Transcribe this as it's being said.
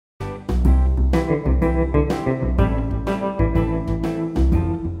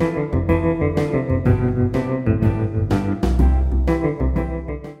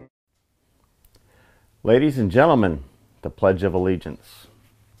Ladies and gentlemen, the Pledge of Allegiance.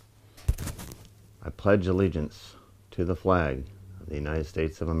 I pledge allegiance to the flag of the United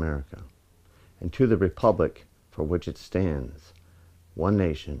States of America and to the republic for which it stands, one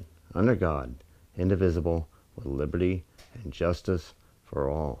nation, under God, indivisible, with liberty and justice for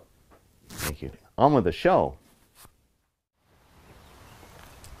all. Thank you. On with the show.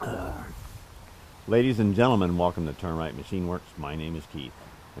 Ladies and gentlemen, welcome to Turn Right Machine Works. My name is Keith,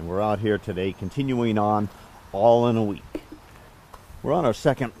 and we're out here today continuing on all in a week. We're on our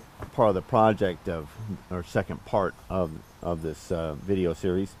second part of the project second part of this video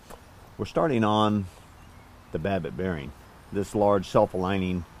series. We're starting on the Babbitt bearing. This large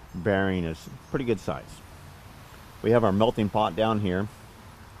self-aligning bearing is pretty good size. We have our melting pot down here,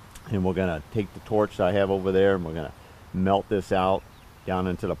 and we're going to take the torch I have over there, and we're going to melt this out down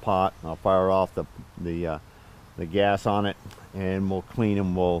into the pot. I'll fire off the gas on it, and we'll clean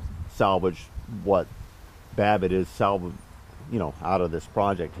and we'll salvage what Babbitt is out of this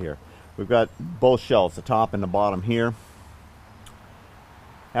project here. We've got both shelves, the top and the bottom here.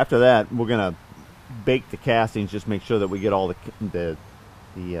 After that, we're going to bake the castings, just make sure that we get all the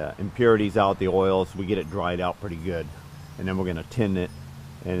impurities out, the oils, we get it dried out pretty good, and then we're going to tin it,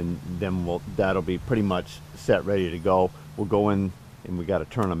 and then that'll be pretty much set, ready to go. We'll go in, and we got to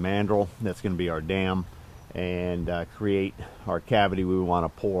turn a mandrill. That's going to be our dam, and create our cavity we want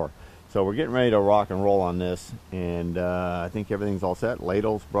to pour. So we're getting ready to rock and roll on this, and I think everything's all set.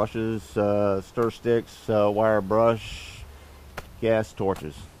 Ladles, brushes, stir sticks, wire brush, gas,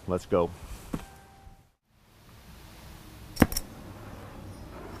 torches. Let's go.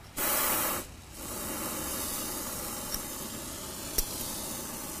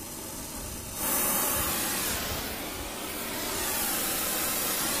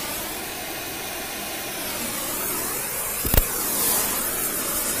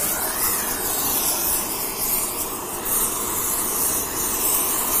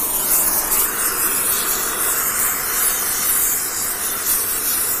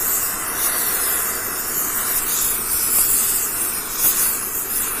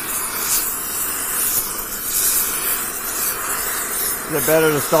 Is it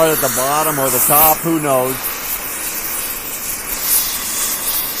better to start at the bottom or the top? Who knows?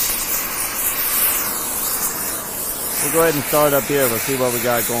 We'll go ahead and start up here. Let's see what we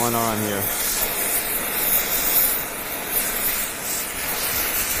got going on here.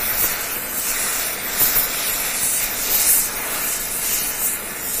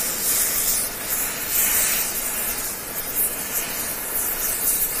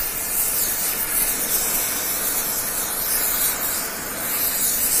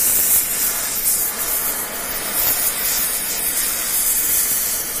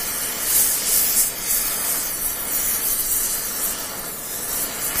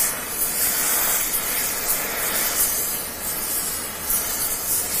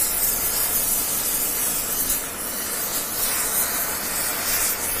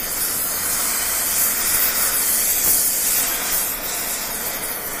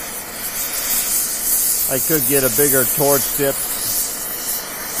 I could get a bigger torch tip.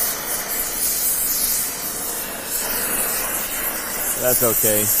 That's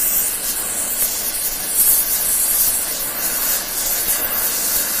okay.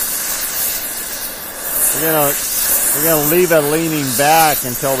 We're gonna leave it leaning back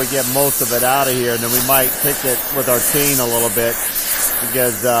until we get most of it out of here, and then we might pick it with our chain a little bit,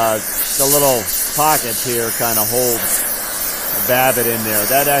 because the little pockets here kind of hold the Babbitt in there.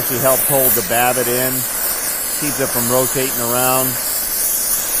 That actually helps hold the Babbitt in. Keeps it from rotating around,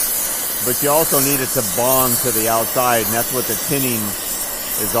 but you also need it to bond to the outside, and that's what the tinning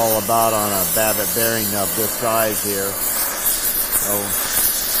is all about on a Babbitt bearing of this size here. So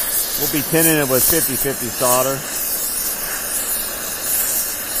we'll be tinning it with 50/50 solder.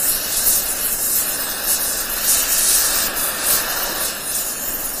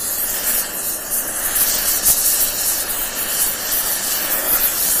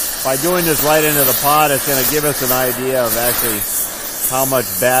 By doing this right into the pot, it's going to give us an idea of actually how much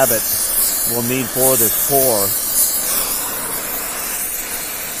Babbitt we'll need for this pour.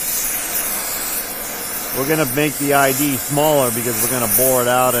 We're going to make the ID smaller because we're going to bore it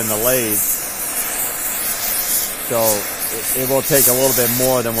out in the lathe. So it will take a little bit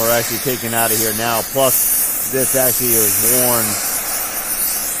more than we're actually taking out of here now. Plus, this actually is worn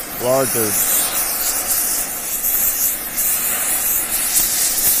larger.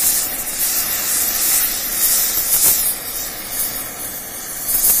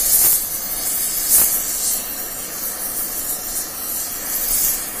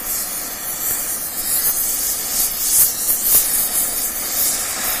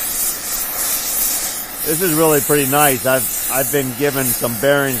 This is really pretty nice. I've been given some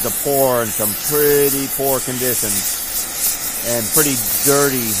bearings to pour in some pretty poor conditions and pretty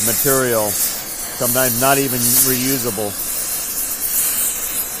dirty material, sometimes not even reusable.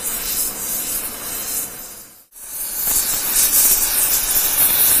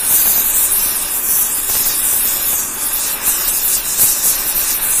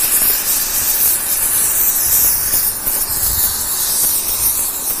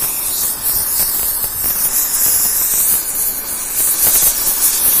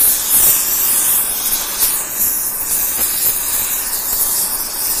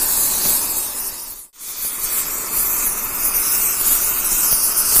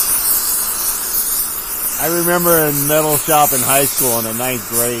 I remember in metal shop in high school in the 9th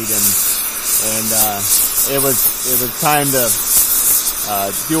grade, and it was time to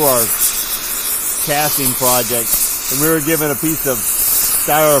do our casting project, and we were given a piece of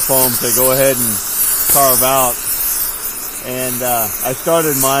styrofoam to go ahead and carve out. And I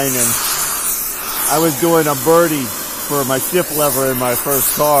started mine, and I was doing a birdie for my shift lever in my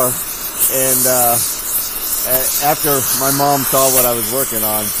first car, and after my mom saw what I was working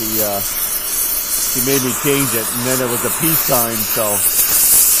on, she made me change it, and then it was a peace sign. So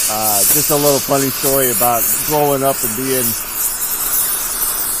just a little funny story about growing up and being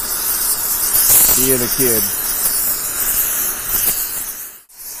a kid.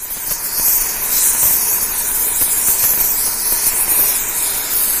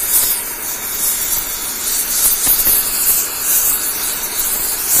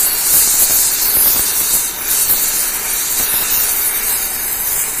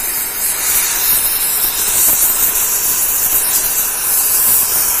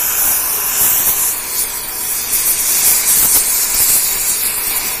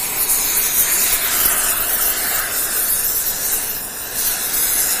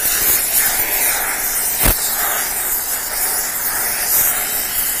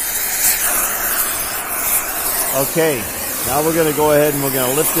 Okay, now we're going to go ahead and we're going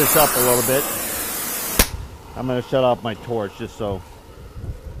to lift this up a little bit. I'm going to shut off my torch just so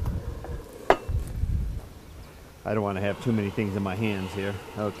I don't want to have too many things in my hands here.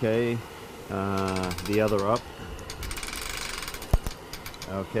 Okay, the other up.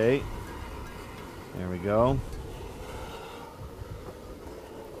 Okay, there we go.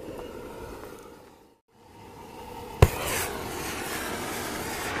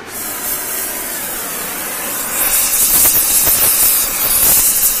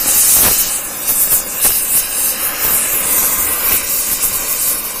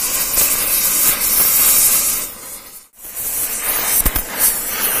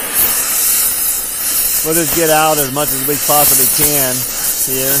 We'll just get out as much as we possibly can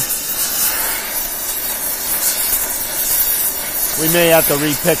here. We may have to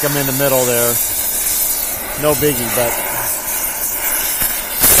re-pick them in the middle there. No biggie, but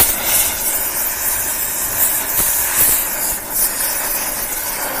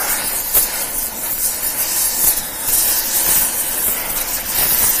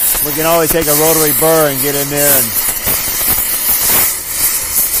we can always take a rotary burr and get in there and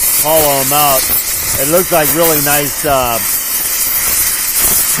hollow them out. It looks like really nice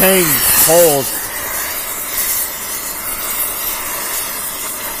tang holes.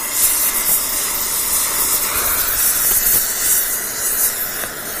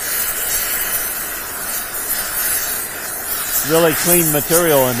 Really clean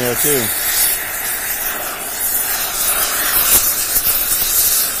material in there too.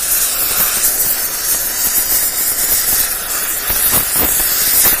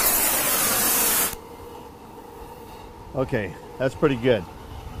 Okay, that's pretty good.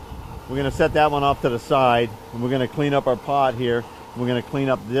 We're going to set that one off to the side, and we're going to clean up our pot here. We're going to clean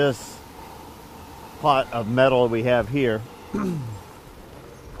up this pot of metal we have here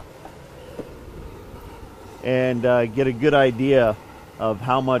and get a good idea of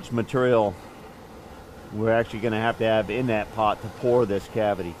how much material we're actually going to have in that pot to pour this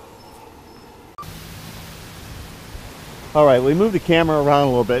cavity. Alright, we moved the camera around a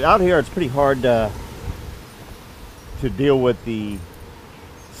little bit. Out here it's pretty hard to deal with the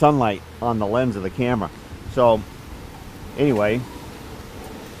sunlight on the lens of the camera. So anyway,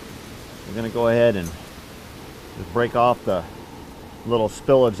 we're going to go ahead and just break off the little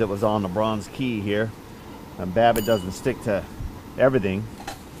spillage that was on the bronze key here. And Babbitt doesn't stick to everything.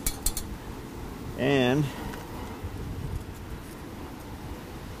 And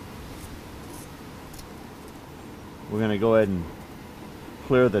we're going to go ahead and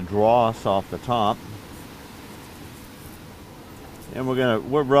clear the dross off the top. And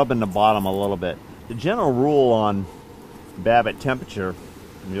we're rubbing the bottom a little bit. The general rule on Babbitt temperature,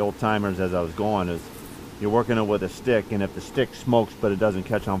 the old timers as I was going, is you're working it with a stick, and if the stick smokes but it doesn't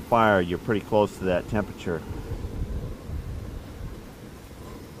catch on fire, you're pretty close to that temperature.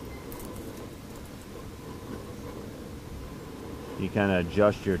 You kind of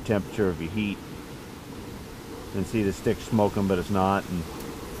adjust your temperature of your heat and see the stick smoking but it's not, and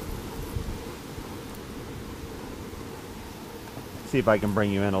see if I can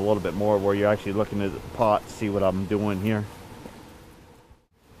bring you in a little bit more where you're actually looking at the pot to see what I'm doing here.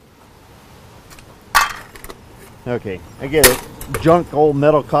 Okay, I get it. Junk old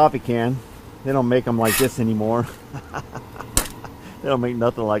metal coffee can. They don't make them like this anymore. They don't make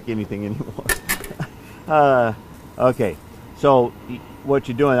nothing like anything anymore. Okay, so what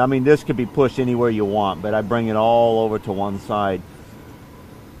you're doing, I mean, this could be pushed anywhere you want, but I bring it all over to one side.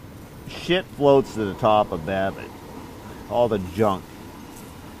 Shit floats to the top of Babbitt. All the junk.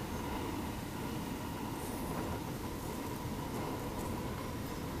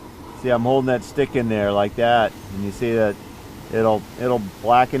 See, I'm holding that stick in there like that, and you see that it'll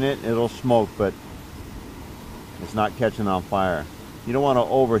blacken it, it'll smoke, but it's not catching on fire. You don't want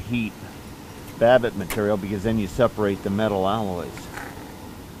to overheat Babbitt material because then you separate the metal alloys.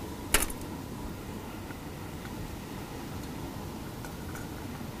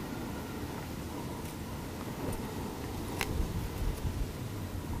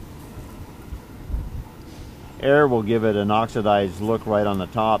 Air will give it an oxidized look right on the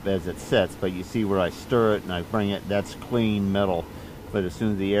top as it sets, but you see where I stir it and I bring it, that's clean metal. But as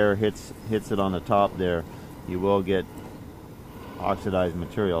soon as the air hits it on the top there, you will get oxidized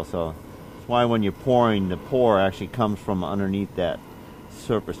material. So that's why when you're pouring, the pour actually comes from underneath that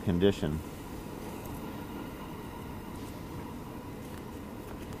surface condition.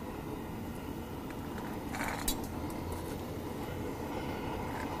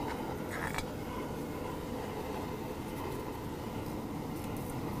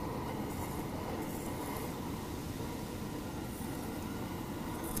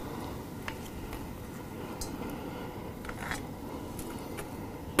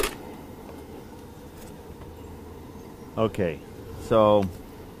 Okay, so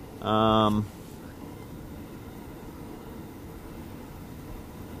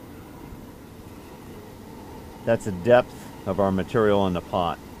that's the depth of our material in the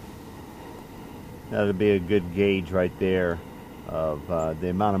pot. That'll be a good gauge right there of the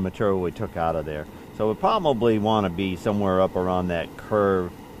amount of material we took out of there. So we probably want to be somewhere up around that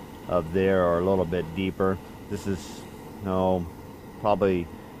curve of there, or a little bit deeper. This is probably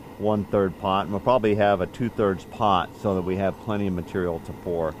 1/3 pot, and we'll probably have a 2/3 pot so that we have plenty of material to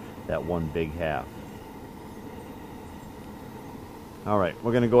pour that one big half. All right,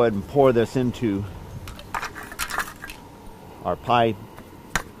 we're going to go ahead and pour this into our pie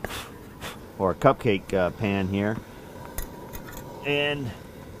or cupcake pan here, and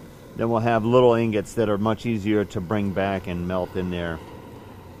then we'll have little ingots that are much easier to bring back and melt in there.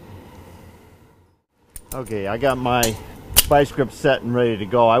 Okay, I got my vice grip set and ready to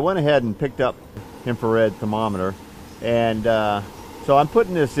go. I went ahead and picked up infrared thermometer, and so I'm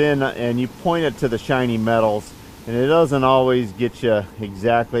putting this in, and you point it to the shiny metals, and it doesn't always get you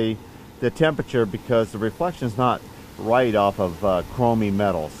exactly the temperature because the reflection's not right off of chromy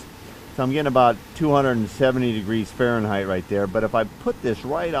metals. So I'm getting about 270 degrees Fahrenheit right there, but if I put this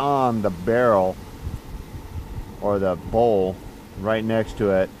right on the barrel or the bowl right next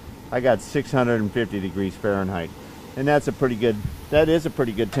to it, I got 650 degrees Fahrenheit. And that is a pretty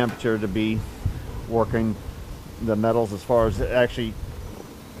good temperature to be working the metals as far as actually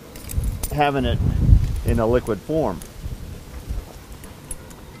having it in a liquid form.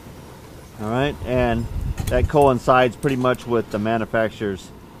 All right, and that coincides pretty much with the manufacturer's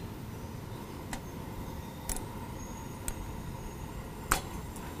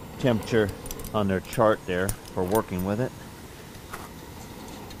temperature on their chart there for working with it.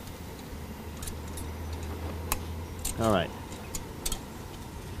 All right,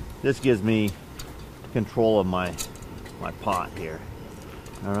 this gives me control of my pot here.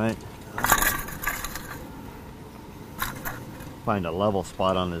 All right, find a level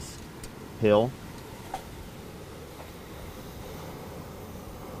spot on this hill.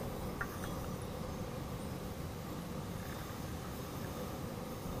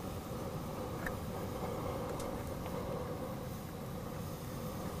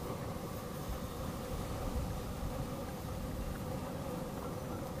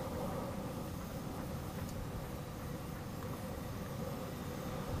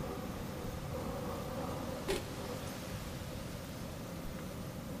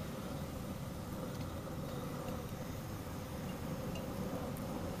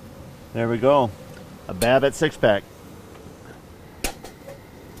 There we go, a Babbitt 6-pack.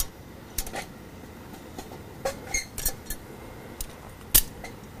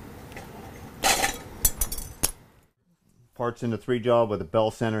 parts in the 3-jaw with a bell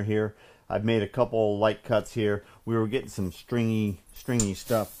center here. I've made a couple light cuts here. We were getting some stringy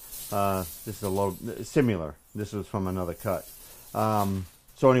stuff. This is a low, similar. This was from another cut.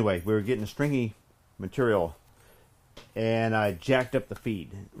 So anyway, we were getting stringy material, and I jacked up the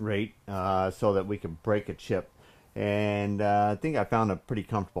feed rate so that we could break a chip. And I think I found it pretty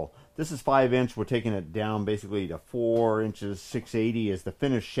comfortable. This is 5-inch. We're taking it down basically to 4 inches. 680 is the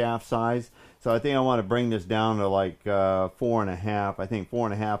finished shaft size. So I think I want to bring this down to like 4.5. I think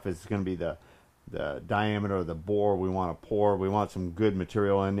 4.5 is going to be the diameter of the bore we want to pour. We want some good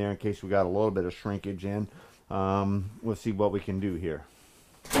material in there in case we got a little bit of shrinkage in. We'll see what we can do here.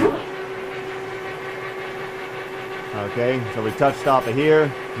 Okay, so we touched stop it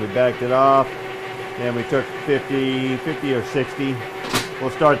here. We backed it off. Then we took 50 or 60. We'll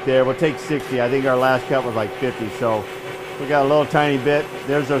start there. We'll take 60. I think our last cut was like 50. So we got a little tiny bit.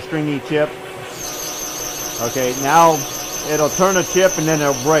 There's our stringy chip. Okay, now it'll turn a chip and then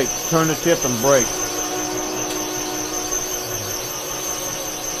it'll break. Turn the chip and break.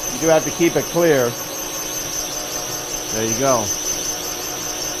 You do have to keep it clear. There you go.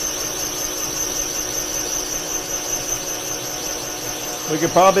 We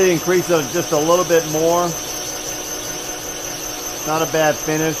could probably increase it just a little bit more. Not a bad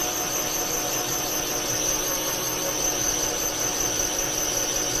finish.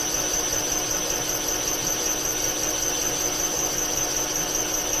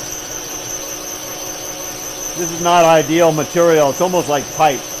 This is not ideal material. It's almost like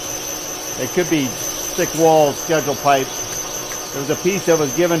pipe. It could be thick wall schedule pipe. There was a piece that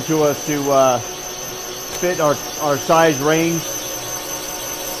was given to us to fit our size range.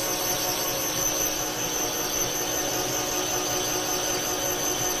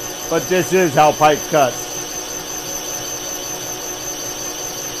 But this is how pipe cuts.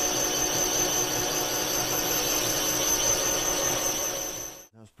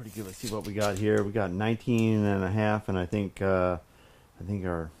 That was pretty good. Let's see what we got here. We got 19.5, and I think our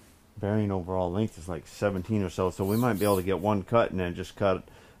bearing overall length is like 17 or so. So we might be able to get one cut and then just cut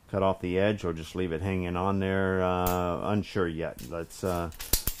off the edge, or just leave it hanging on there. Unsure yet. Let's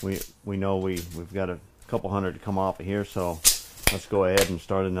we know we've got a couple hundred to come off of here, so let's go ahead and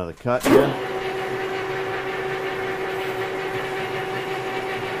start another cut here.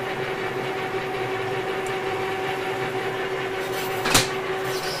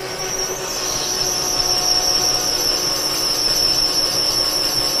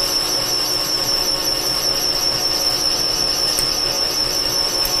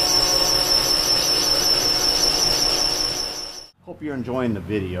 Hope you're enjoying the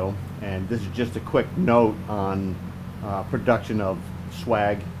video, and this is just a quick note on production of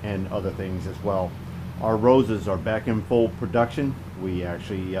swag and other things as well. Our roses are back in full production. We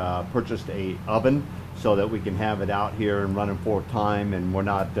actually purchased a oven so that we can have it out here and running full time, and we're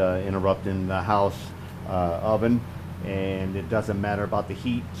not interrupting the house oven, and it doesn't matter about the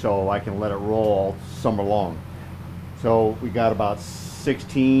heat, so I can let it roll all summer long. So we got about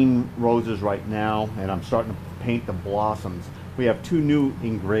 16 roses right now, and I'm starting to paint the blossoms. We have 2 new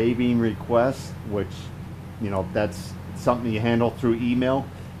engraving requests, which, you know, that's something you handle through email,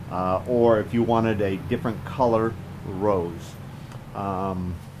 or if you wanted a different color rose.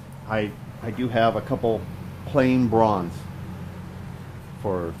 I do have a couple plain bronze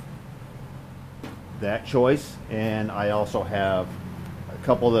for that choice, and I also have a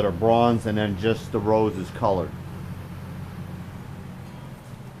couple that are bronze and then just the rose is colored.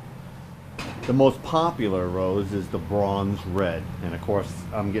 The most popular rose is the bronze red, and of course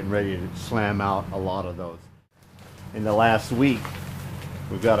I'm getting ready to slam out a lot of those. In the last week,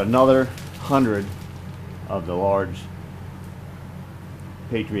 we've got another 100 of the large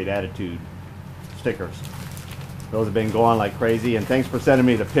Patriot Attitude stickers. Those have been going like crazy, and thanks for sending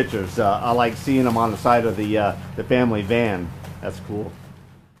me the pictures. I like seeing them on the side of the family van. That's cool.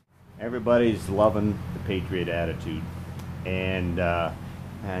 Everybody's loving the Patriot Attitude, and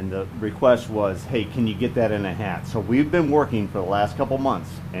the request was, hey, can you get that in a hat? So we've been working for the last couple months,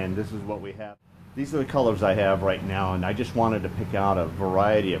 and this is what we have. These are the colors I have right now, and I just wanted to pick out a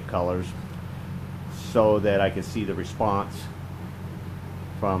variety of colors so that I could see the response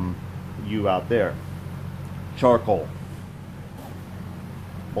from you out there. Charcoal,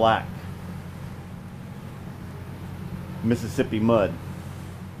 black, Mississippi mud.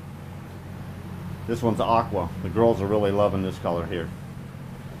 This one's aqua. The girls are really loving this color here.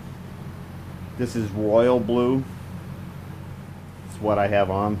 This is royal blue. It's what I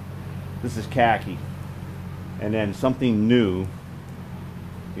have on. This is khaki. And then something new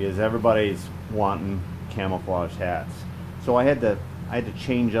is everybody's wanting camouflage hats. So I had to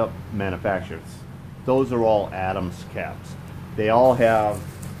change up manufacturers. those are all Adams caps. They all have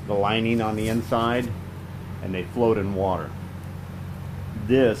the lining on the inside and they float in water.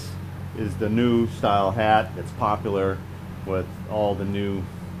 This is the new style hat that's popular with all the new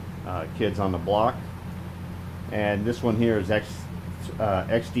kids on the block. And this one here is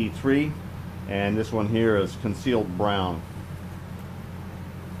XD3, and this one here is concealed brown.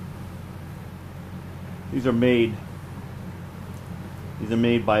 These are made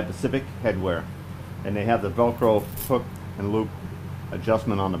by Pacific Headwear, and they have the Velcro hook and loop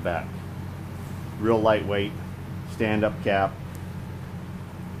adjustment on the back. Real lightweight, stand-up cap.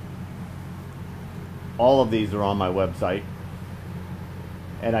 All of these are on my website,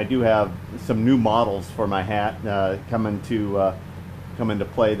 and I do have some new models for my hat come into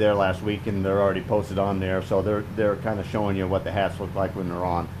play there last week, and they're already posted on there. So they're kind of showing you what the hats look like when they're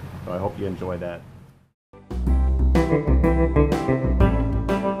on. So I hope you enjoy that.